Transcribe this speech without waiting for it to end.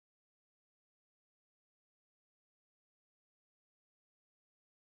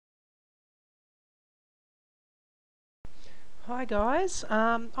Hi guys,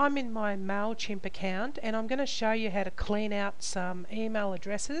 I'm in my Mailchimp account and I'm going to show you how to clean out some email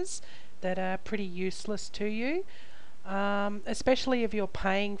addresses that are pretty useless to you, especially if you're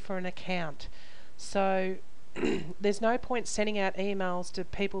paying for an account. So there's no point sending out emails to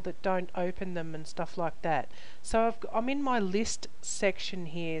people that don't open them and stuff like that. So I'm in my list section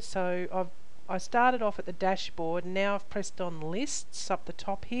here. So I started off at the dashboard and now I've pressed on lists up the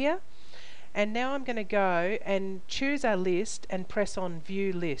top here. And now I'm going to go and choose a list and press on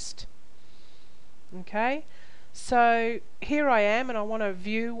view list. Okay, so here I am and I want to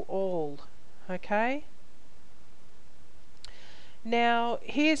view all. Okay, now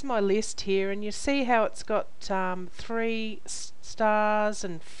here's my list here, and you see how it's got 3 stars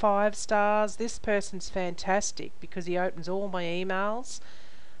and 5 stars. This person's fantastic because he opens all my emails.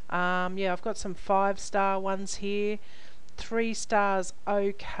 Yeah, I've got some 5-star ones here. 3 stars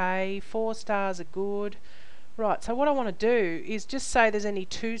okay, 4 stars are good. Right, so what I want to do is just say there's any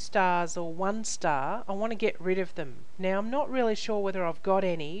 2 stars or 1 star. I want to get rid of them. Now I'm not really sure whether I've got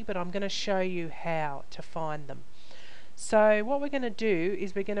any, but I'm going to show you how to find them. So what we're going to do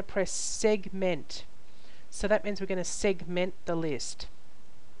is we're going to press segment. So that means we're going to segment the list.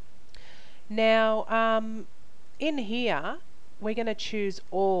 Now in here we're going to choose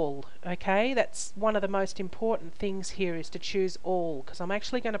all. Okay, that's one of the most important things here, is to choose all, because I'm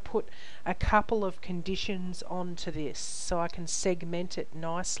actually going to put a couple of conditions onto this so I can segment it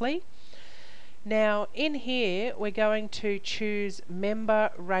nicely. Now in here we're going to choose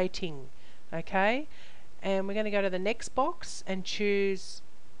member rating. Okay, and we're going to go to the next box and choose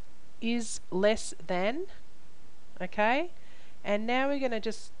is less than. Okay, and now we're going to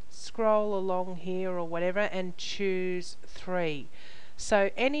just scroll along here or whatever and choose 3. So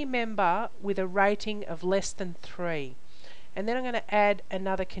any member with a rating of less than 3. And then I'm going to add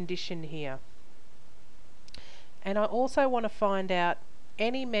another condition here. And I also want to find out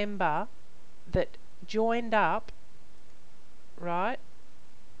any member that joined up, right,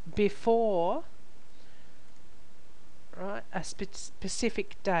 before, right, a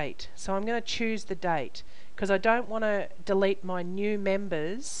specific date. So I'm going to choose the date because I don't want to delete my new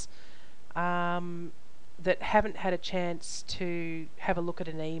members that haven't had a chance to have a look at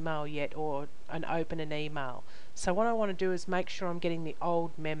an email yet or open an email. So what I want to do is make sure I'm getting the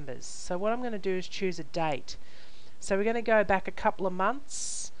old members. So what I'm going to do is choose a date. So we're going to go back a couple of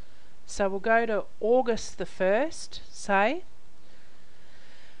months. So we'll go to August the 1st, say.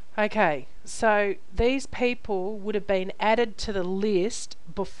 Okay, so these people would have been added to the list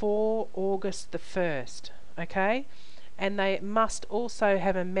before August the 1st. Okay, and they must also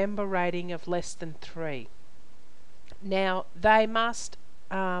have a member rating of less than 3. Now they must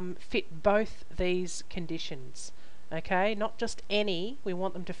fit both these conditions. Okay, not just any, we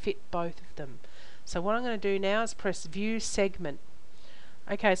want them to fit both of them. So what I'm going to do now is press view segment.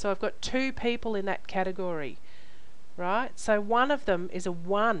 Okay, so I've got 2 people in that category, right? So one of them is a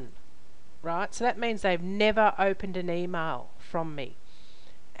 1, right? So that means they've never opened an email from me.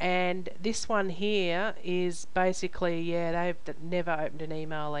 And this one here is basically, yeah, they've never opened an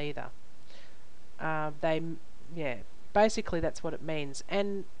email either. Yeah, basically that's what it means.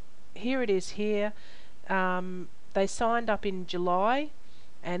 And here it is here. They signed up in July,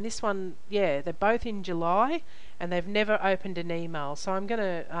 and this one, yeah, they're both in July, and they've never opened an email. So I'm going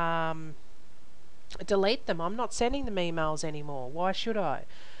to delete them. I'm not sending them emails anymore. Why should I?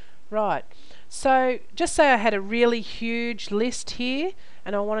 Right, so just say I had a really huge list here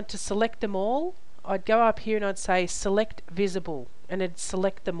and I wanted to select them all. I'd go up here and I'd say select visible, and it'd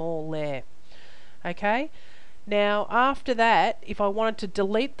select them all there. Okay, now after that, if I wanted to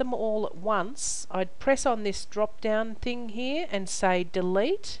delete them all at once, I'd press on this drop down thing here and say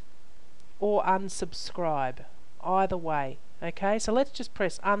delete or unsubscribe, either way. Okay, so let's just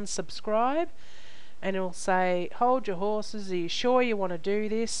press unsubscribe, and it'll say hold your horses, are you sure you want to do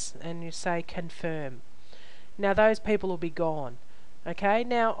this, and you say confirm. Now those people will be gone. Okay,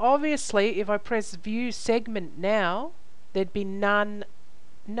 now obviously if I press view segment now, there'd be no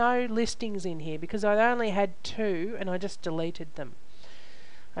listings in here because I only had 2 and I just deleted them.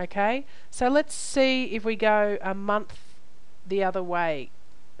 Okay, so let's see if we go a month the other way,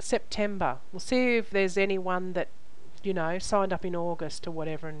 September. We'll see if there's anyone that, you know, signed up in August or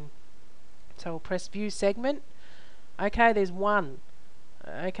whatever, and so we'll press view segment. Okay, there's 1.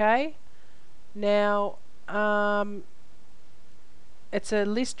 Okay, now it's a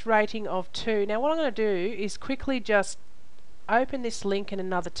list rating of 2. Now what I'm going to do is quickly just open this link in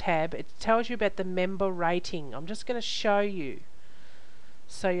another tab. It tells you about the member rating. I'm just going to show you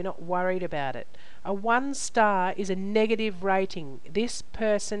so you're not worried about it. A 1 star is a negative rating. This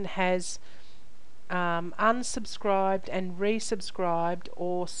person has unsubscribed and resubscribed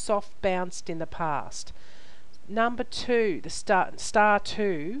or soft bounced in the past. Number 2, the star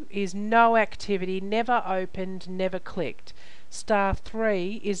 2 is no activity, never opened, never clicked. Star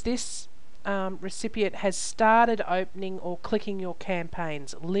 3 is this recipient has started opening or clicking your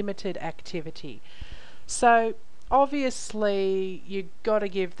campaigns, limited activity. So obviously you've got to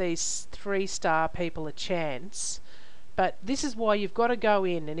give these 3-star people a chance, but this is why you've got to go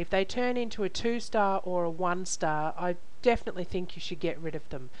in, and if they turn into a 2-star or a 1-star, I definitely think you should get rid of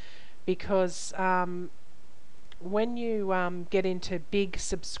them, because when you get into big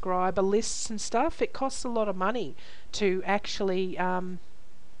subscriber lists and stuff, it costs a lot of money to actually send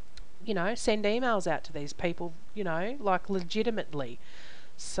emails out to these people, like legitimately.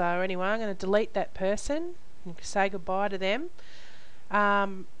 So anyway, I'm going to delete that person and say goodbye to them.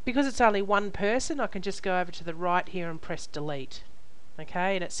 Because it's only one person, I can just go over to the right here and press delete.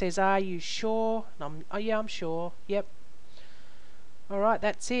 Okay, and it says, are you sure? And oh yeah, I'm sure. Yep. Alright,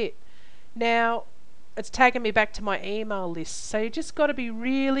 that's it. Now, it's taken me back to my email list. So you just got to be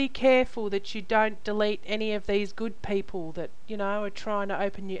really careful that you don't delete any of these good people that, are trying to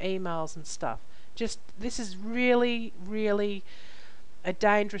open your emails and stuff. This is really, really a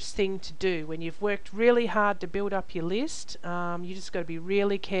dangerous thing to do. When you've worked really hard to build up your list, you just got to be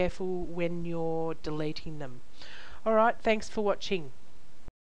really careful when you're deleting them. Alright, thanks for watching.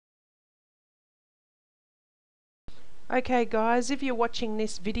 Okay guys, if you're watching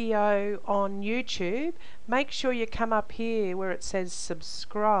this video on YouTube, make sure you come up here where it says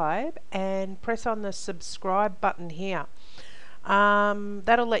subscribe and press on the subscribe button here.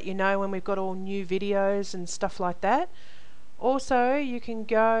 That'll let you know when we've got all new videos and stuff like that. Also, you can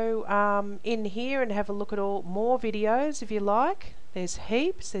go in here and have a look at all more videos if you like. There's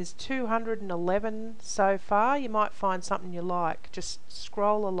heaps. There's 211 so far. You might find something you like. Just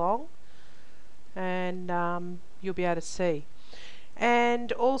scroll along and you'll be able to see.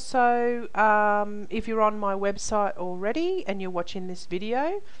 And also, if you're on my website already and you're watching this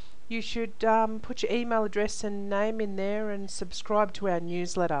video, you should put your email address and name in there and subscribe to our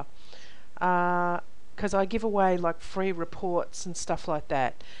newsletter. Because I give away like free reports and stuff like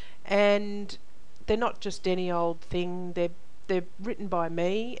that, and they're not just any old thing. They're written by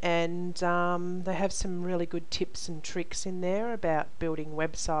me, and they have some really good tips and tricks in there about building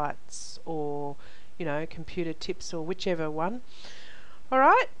websites or computer tips or whichever one.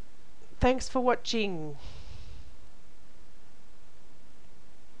 Alright, thanks for watching.